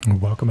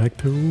Welcome back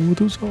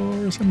to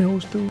Source. I'm your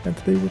host too, and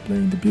today we're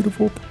playing the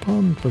beautiful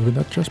PROPHUNT, but we're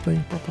not just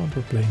playing PROPHUNT,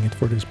 we're playing it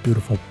for this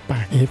beautiful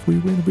pack. If we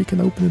win, we can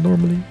open it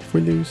normally. If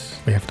we lose,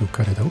 we have to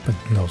cut it open.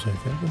 And also,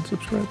 if you haven't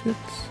subscribed yet,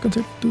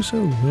 consider to do so.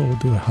 We'll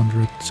do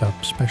 100 sub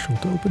special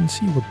to open and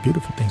see what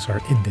beautiful things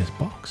are in this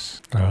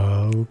box.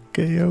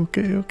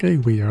 Okay.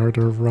 We are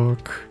the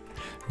rock.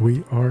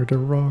 We are the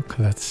rock.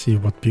 Let's see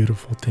what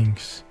beautiful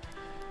things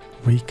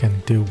we can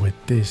do with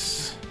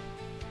this.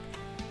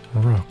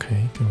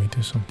 Okay, can we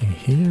do something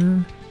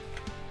here?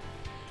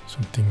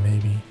 Something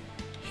maybe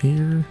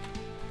here?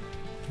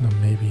 No,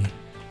 maybe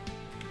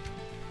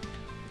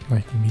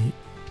like me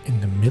in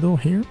the middle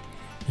here?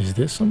 Is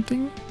this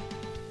something?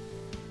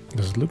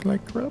 Does it look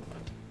like crap?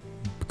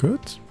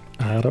 Good?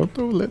 I don't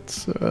know.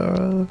 Let's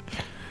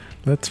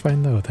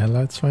find out.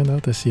 Let's find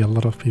out. I see a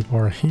lot of people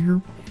are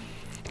here.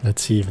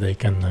 Let's see if they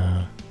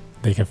can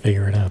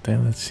figure it out.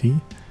 Let's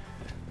see.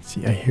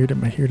 See, I hear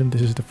them.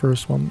 This is the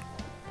first one.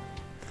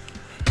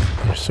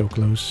 They're so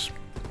close.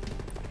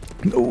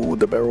 No,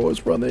 the barrel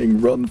is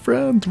running. Run,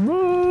 friend,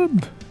 run!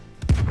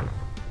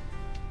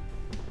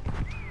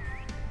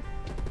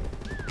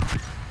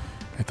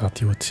 I thought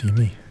you would see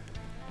me.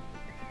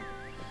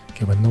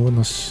 Okay, when no one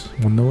is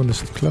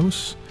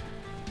close,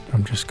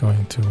 I'm just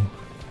going to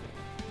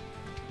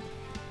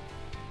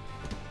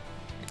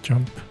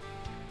jump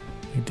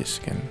like this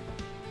again.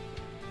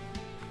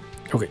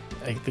 Okay,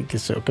 I think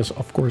it's so, because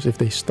of course if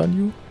they stun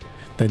you,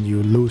 then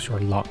you lose your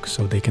lock,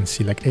 so they can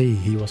see like, hey,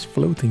 he was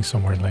floating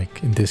somewhere,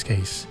 like in this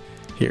case,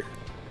 here.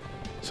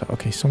 So,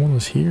 okay, someone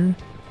was here.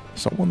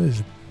 Someone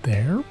is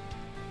there.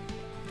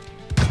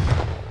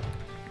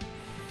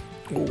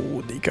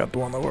 Oh, they got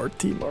one of our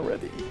team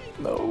already.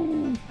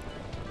 No.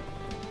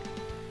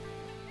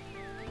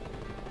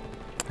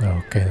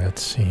 Okay,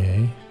 let's see,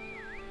 eh?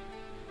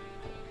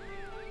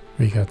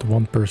 We got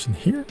one person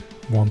here,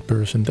 one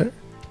person there,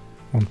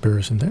 one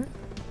person there.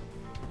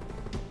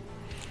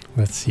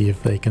 Let's see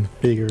if they can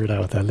figure it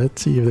out.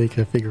 Let's see.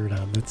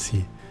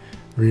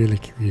 Really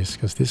curious,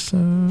 because this...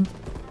 Oh,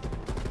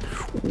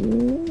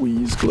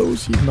 he's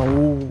close.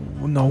 No.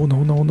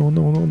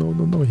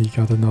 He got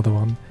another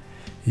one.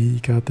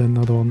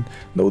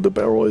 No, the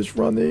barrel is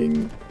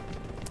running.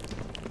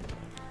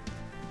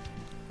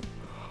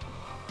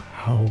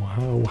 How?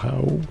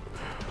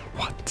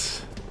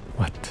 What?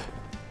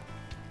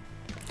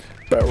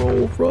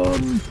 Barrel,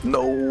 run!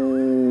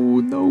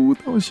 No,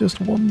 that was just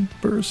one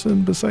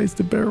person besides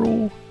the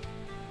barrel.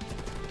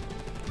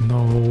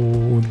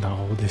 No,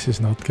 this is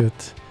not good.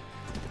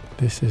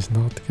 This is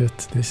not good.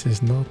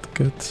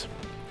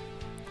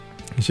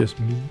 It's just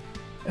me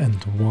and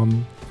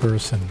one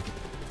person.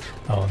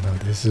 Oh no,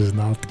 this is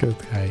not good,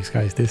 guys,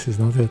 this is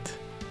not it.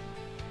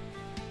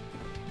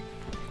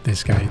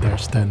 This guy there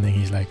standing,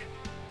 he's like,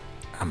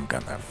 I'm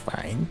gonna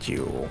find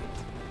you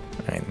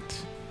and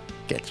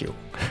get you.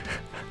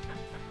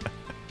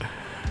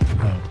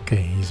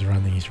 Okay, he's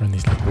running. He's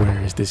like,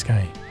 where is this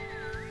guy?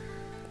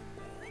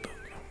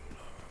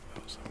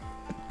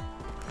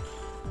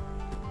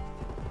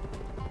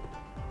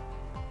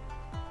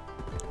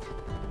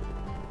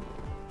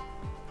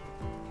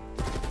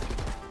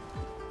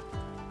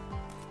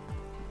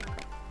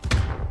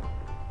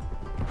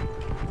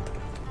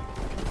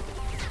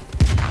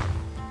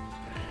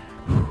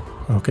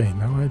 Okay,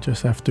 now I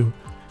just have to...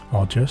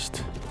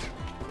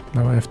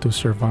 Now I have to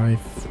survive.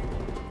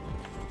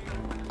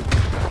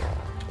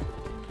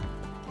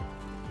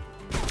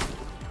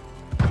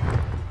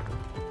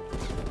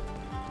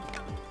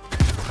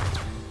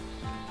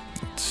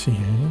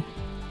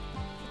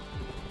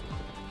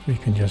 We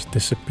can just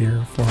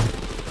disappear for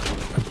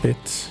a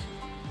bit.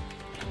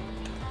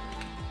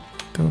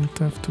 Don't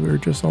have to, we're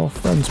just all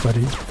friends,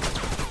 buddy.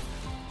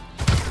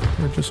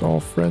 We're just all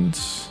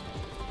friends.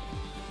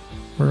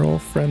 We're all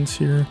friends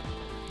here.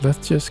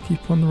 Let's just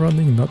keep on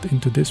running, not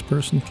into this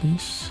person,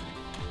 please.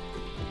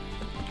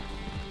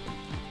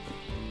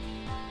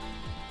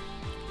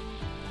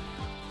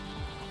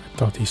 I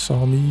thought he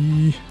saw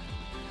me.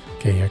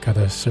 Okay, I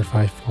gotta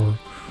survive for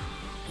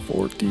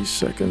 40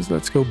 seconds.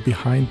 Let's go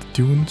behind the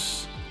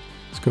dunes.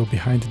 Let's go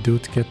behind the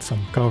dude, get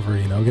some cover,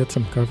 get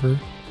some cover.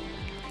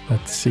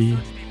 Let's see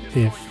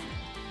if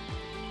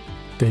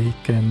they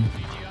can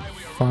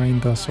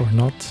find us or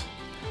not.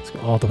 Let's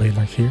go all the way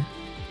like here.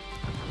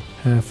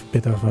 Have a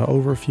bit of an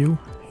overview,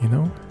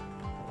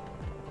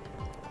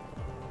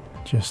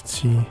 Just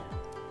see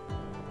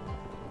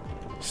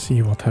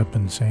what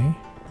happens, eh?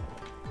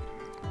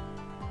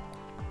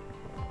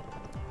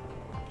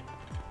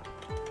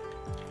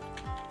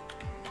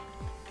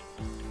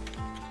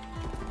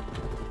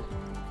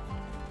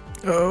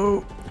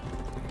 Oh,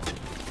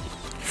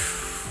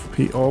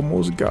 he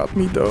almost got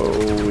me though.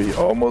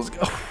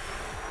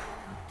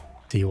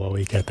 See what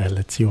we get there.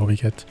 Let's see what we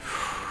get.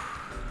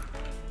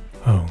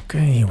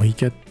 Okay, we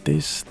get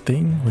this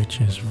thing, which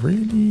is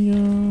really,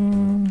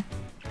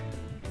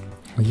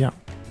 yeah,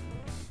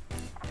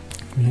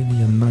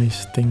 really a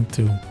nice thing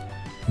to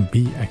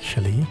be,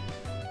 actually,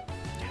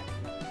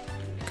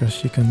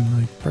 because you can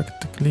like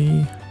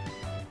practically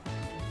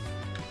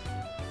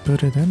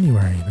put it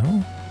anywhere,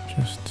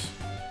 Just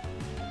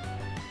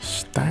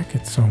stack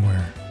it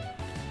somewhere.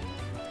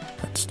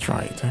 Let's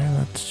try it, eh?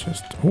 Let's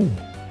just... Oh!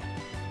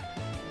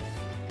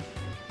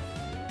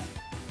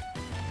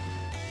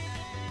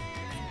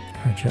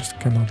 I just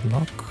cannot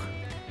lock.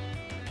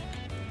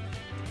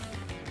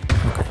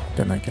 Okay,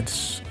 then I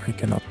guess I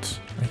cannot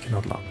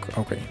lock.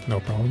 Okay, no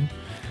problem.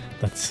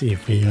 Let's see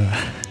if we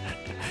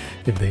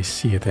if they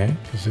see it, eh?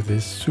 Because it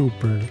is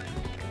super.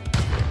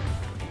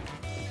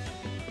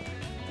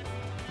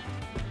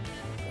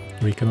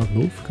 We cannot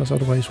move because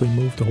otherwise we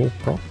move the whole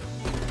prop.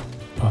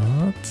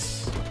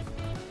 But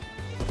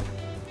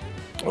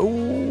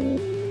oh,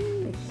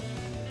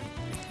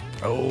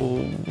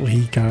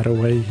 he got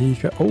away.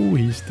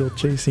 He's still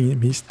chasing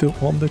him. He's still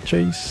on the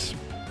chase.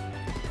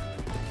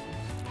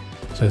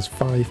 So it's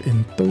 5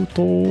 in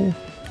total.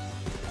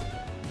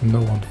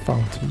 No one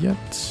found yet.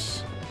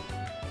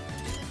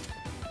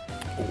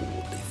 Oh,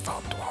 they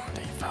found one.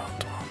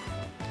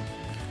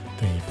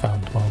 They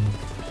found one.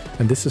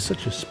 And this is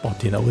such a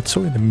spot, you know. It's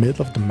so in the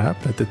middle of the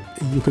map that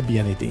you could be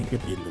anything. It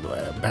could be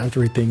a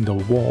battery thing, the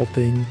wall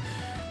thing,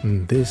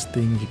 this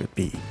thing. You could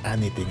be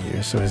anything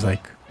here. So it's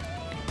like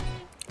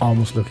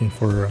almost looking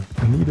for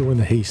a needle in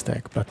a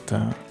haystack, but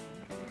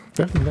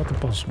definitely not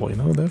impossible, you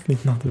know.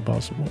 Definitely not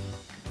impossible.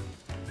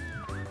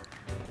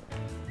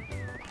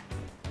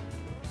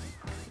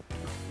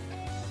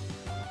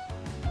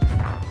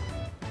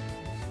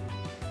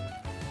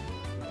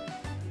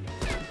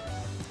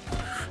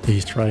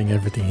 He's trying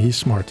everything. He's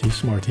smart.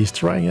 He's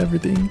trying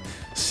everything.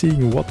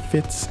 Seeing what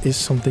fits. Is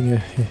something a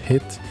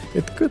hit?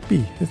 It could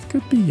be,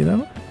 you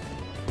know?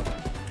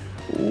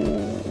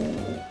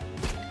 Ooh.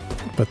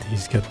 But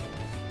he's getting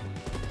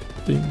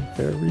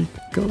very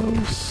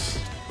close.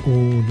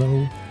 Oh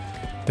no.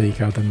 They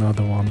got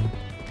another one.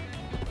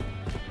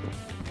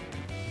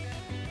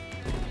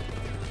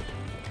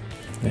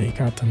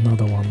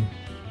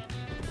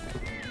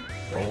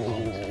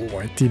 Oh,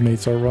 my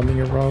teammates are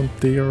running around.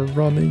 They are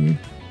running.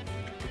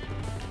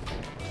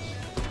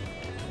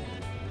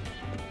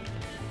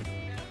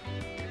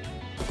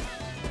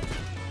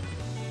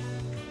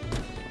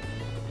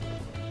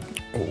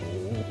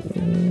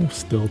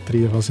 Still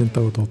 3 of us in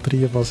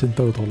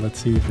total. Let's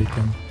see if we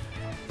can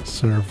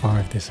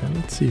survive this. And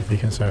let's see if we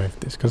can survive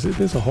this. Because it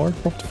is a hard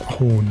prop.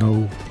 Oh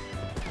no.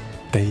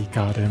 They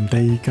got him.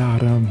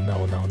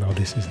 No.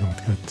 This is not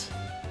good.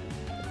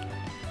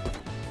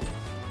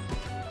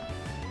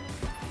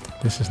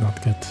 No, this is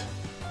not good.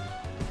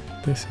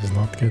 No, this is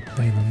not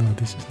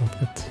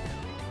good.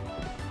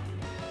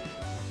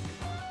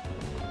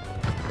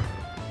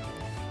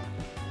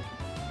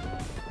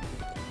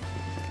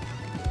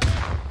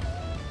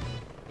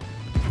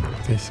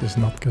 This is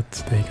not good.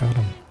 They got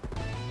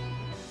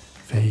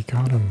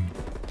him.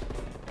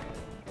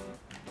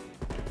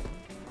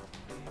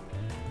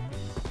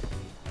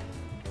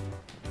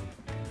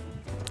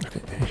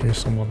 Okay, here's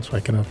someone so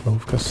I cannot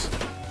move because...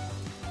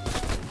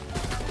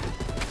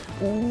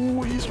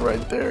 Oh, he's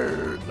right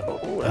there.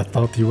 No, I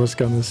thought he was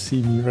gonna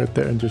see me right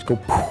there and just go...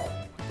 Oh.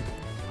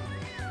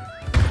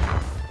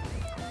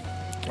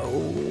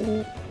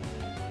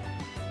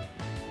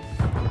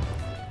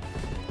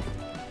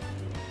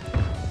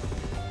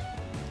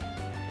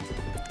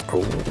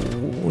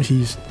 Oh,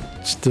 he's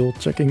still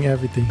checking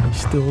everything.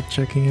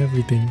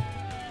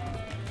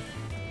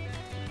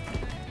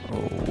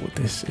 Oh,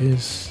 this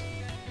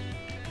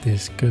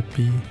could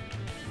be...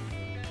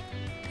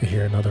 I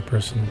hear another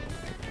person.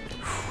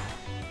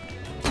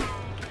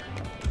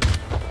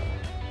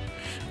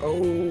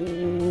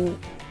 Oh,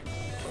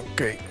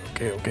 okay,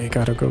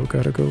 gotta go. When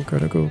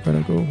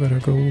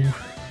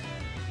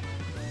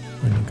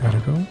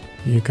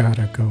you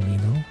gotta go, you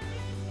know.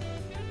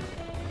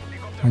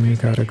 When you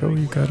gotta go.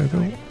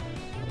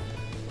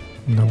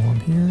 No one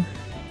here.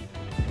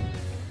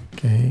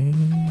 Okay,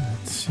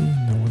 let's see,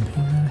 no one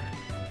here.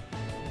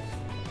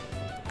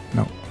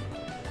 No.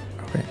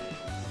 Okay.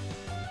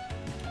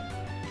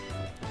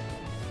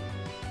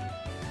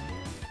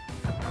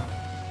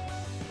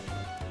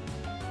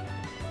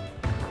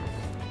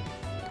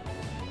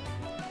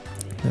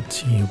 Let's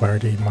see where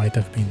they might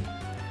have been.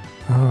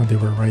 Ah, they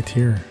were right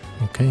here.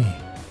 Okay.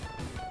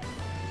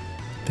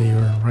 They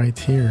were right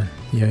here.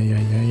 Yeah.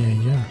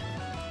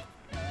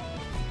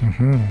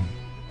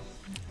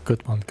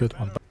 Good one.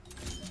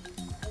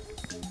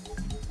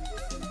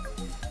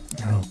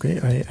 Okay,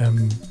 I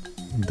am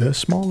the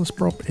smallest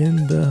prop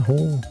in the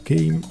whole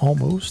game,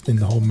 almost. In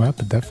the whole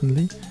map,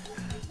 definitely.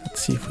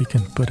 Let's see if we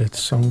can put it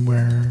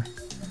somewhere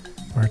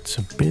where it's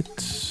a bit...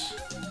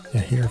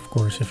 Yeah, here, of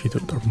course, if you do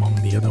it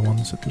among the other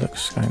ones, it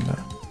looks kinda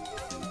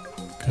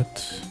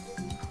good.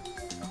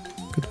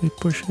 Could we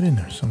push it in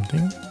or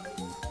something?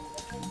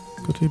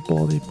 Could we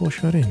body push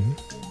her in?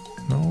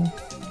 No?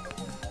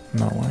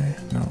 No way,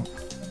 no.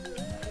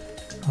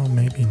 Oh,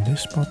 maybe in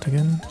this spot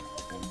again?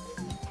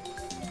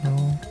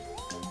 No.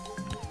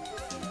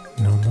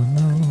 No.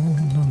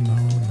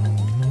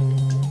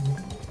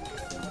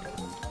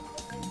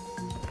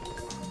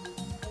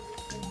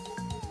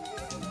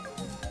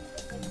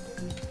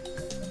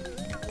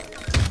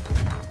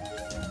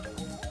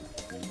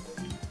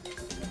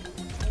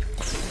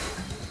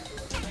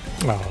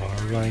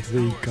 Alright,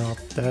 we got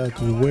that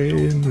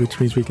win, which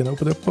means we can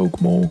open the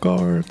Pokemon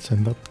cards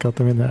and not cut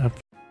them in half.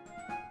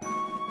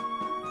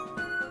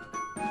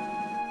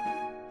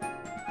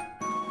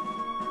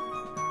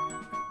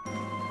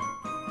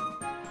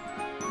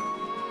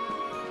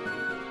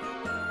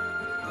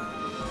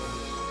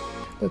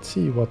 Let's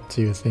see, what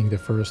do you think the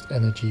first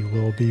energy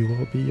will be?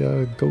 Will it be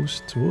a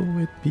ghost? Will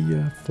it be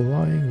a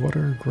flying,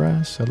 water,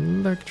 grass,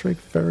 electric,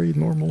 very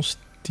normal,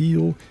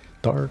 steel,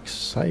 dark,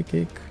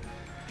 psychic?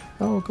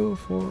 I'll go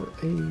for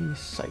a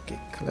psychic.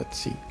 Let's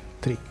see.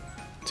 3,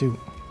 2,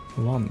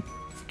 1.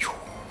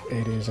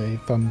 It is a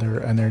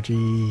thunder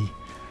energy.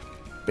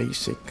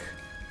 Basic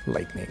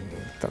lightning,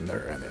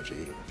 thunder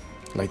energy,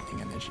 lightning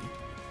energy.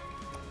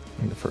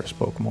 And the first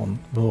Pokemon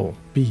will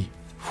be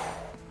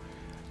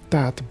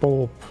that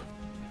bulb.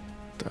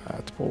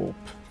 That bulb,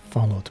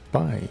 followed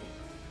by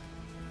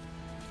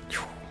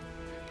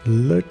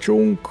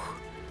Lechonk.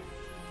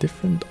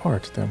 Different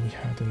art than we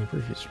had in the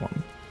previous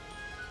one.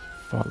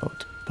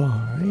 Followed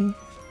by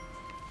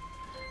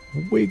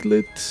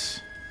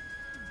Wiglet,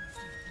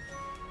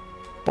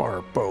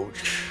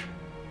 Barboach,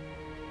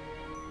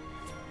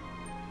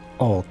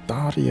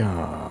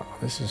 Altaria.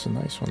 This is a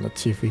nice one.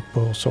 Let's see if we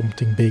pull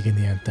something big in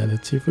the end.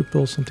 Let's see if we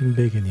pull something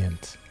big in the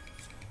end.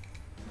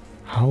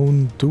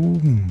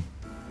 Houndoom,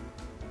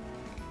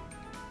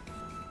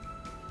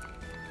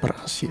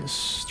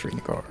 Brassius,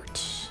 training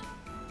cards.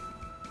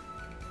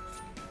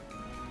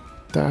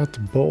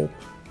 That bulb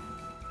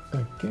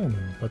again,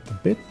 but a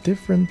bit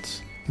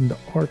different in the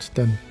art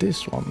than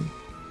this one.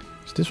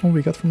 So this one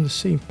we got from the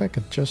same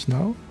packet just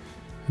now,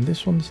 and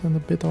this one is then a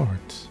bit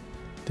art.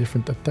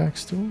 Different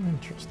attacks too,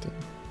 interesting.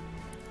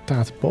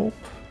 That bulb.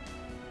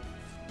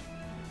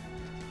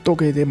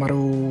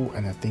 Togedemaru,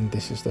 and I think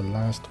this is the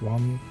last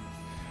one.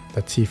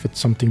 Let's see if it's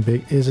something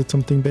big. Is it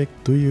something big?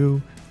 Do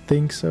you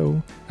think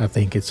so? I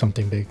think it's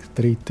something big.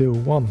 3, 2,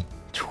 1.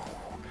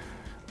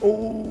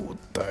 Oh,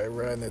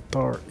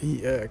 Tyranitar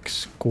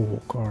EX.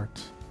 Cool card.